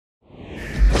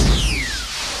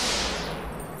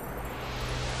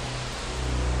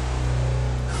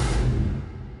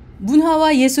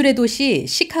문화와 예술의 도시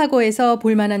시카고에서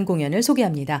볼만한 공연을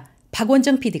소개합니다.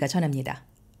 박원정 PD가 전합니다.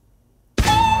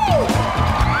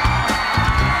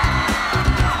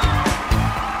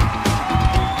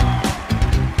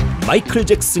 마이클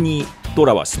잭슨이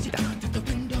돌아왔습니다.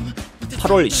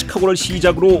 8월 시카고를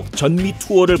시작으로 전미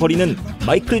투어를 벌이는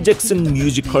마이클 잭슨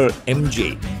뮤지컬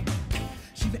MJ.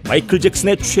 마이클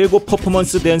잭슨의 최고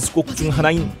퍼포먼스 댄스곡 중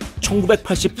하나인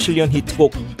 1987년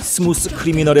히트곡 스무스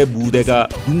크리미널의 무대가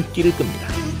눈길을 끕니다.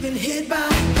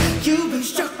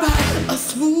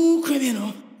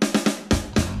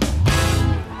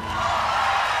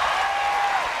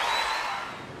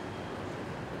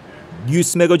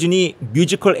 뉴스매거진이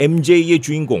뮤지컬 MJ의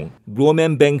주인공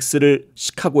로맨 뱅크스를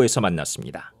시카고에서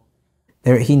만났습니다.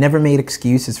 He never made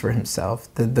excuses for himself.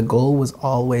 The goal was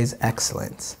always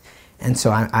excellence. And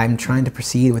so I'm trying to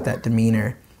proceed with that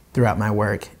demeanor throughout my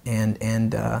work and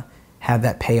have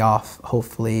that pay off,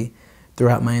 hopefully,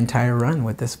 throughout my entire run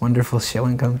with this wonderful show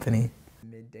and company.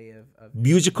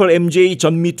 뮤지컬 MJ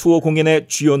전미 투어 공연의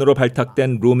주연으로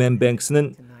발탁된 로맨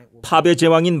뱅크스는 팝의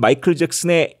제왕인 마이클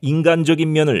잭슨의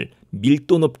인간적인 면을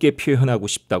밀도 높게 표현하고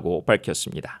싶다고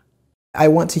밝혔습니다. I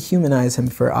want to humanize him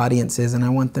for audiences and I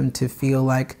want them to feel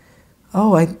like,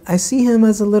 oh, I see him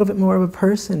as a little bit more of a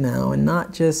person now and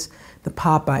not just the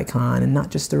pop icon and not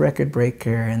just the record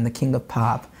breaker and the king of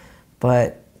pop,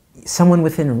 but someone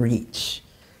within reach.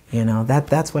 You know,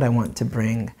 that's what I want to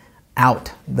bring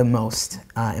out the most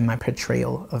in my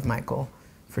portrayal of Michael,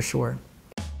 for sure.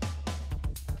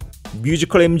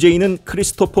 뮤지컬 MJ는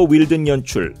크리스토퍼 윌든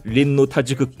연출, 린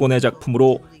노타즈 극본의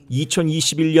작품으로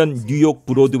 2021년 뉴욕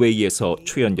브로드웨이에서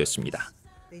초연됐습니다.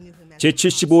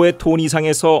 제75회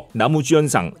토니상에서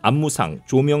나무주연상, 안무상,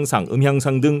 조명상,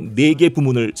 음향상 등 4개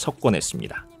부문을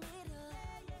석권했습니다.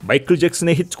 마이클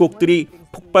잭슨의 히트곡들이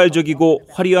폭발적이고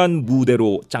화려한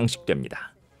무대로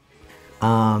장식됩니다.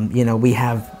 You know, we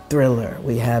have Thriller,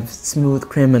 we have Smooth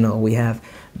Criminal, we have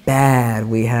Bad,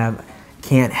 we have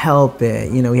Can't Help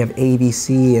It, you know, we have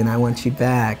ABC and I Want You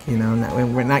Back, you know,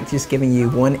 we're not just giving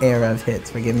you one era of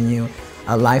hits, we're giving you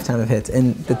a lifetime of hits.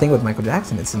 And the thing with Michael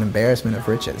Jackson, it's an embarrassment of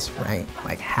riches, right?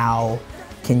 Like how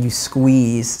can you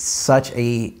squeeze such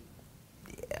a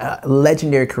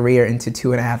legendary career into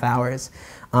 2.5 hours?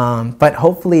 But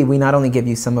hopefully we not only give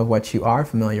you some of what you are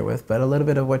familiar with, but a little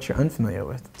bit of what you're unfamiliar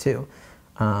with too,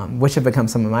 which have become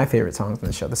some of my favorite songs in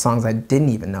the show, the songs I didn't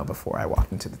even know before I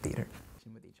walked into the theater.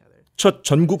 첫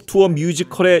전국 투어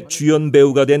뮤지컬의 주연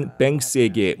배우가 된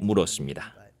뱅크스에게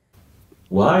물었습니다.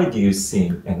 Why do you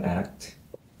sing and act?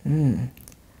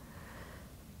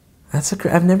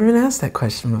 I've never been asked that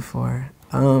question before.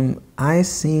 I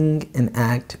sing and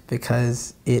act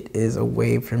because it is a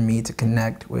way for me to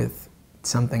connect with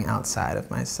something outside of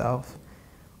myself.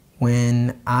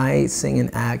 When I sing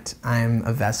and act, I'm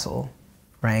a vessel,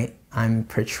 right? I'm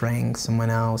portraying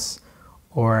someone else,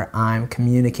 or I'm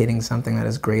communicating something that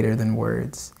is greater than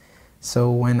words.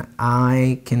 So when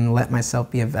I can let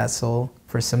myself be a vessel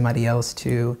for somebody else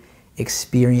to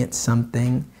experience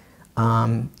something,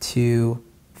 to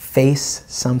face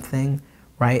something,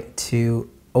 right, to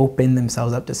open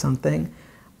themselves up to something,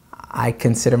 I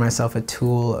consider myself a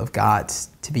tool of God's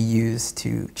to be used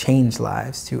to change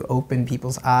lives, to open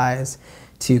people's eyes,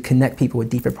 to connect people with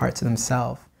deeper parts of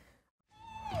themselves.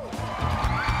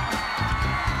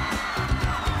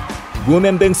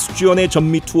 로맨 뱅크스 주연의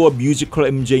전미 투어 뮤지컬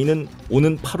MJ는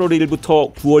오는 8월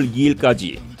 1일부터 9월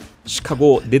 2일까지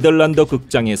시카고 네덜란드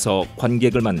극장에서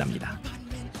관객을 만납니다.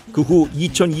 그 후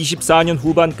 2024년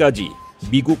후반까지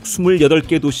미국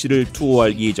 28개 도시를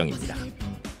투어할 예정입니다.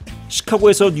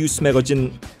 시카고에서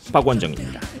뉴스매거진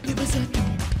박원정입니다.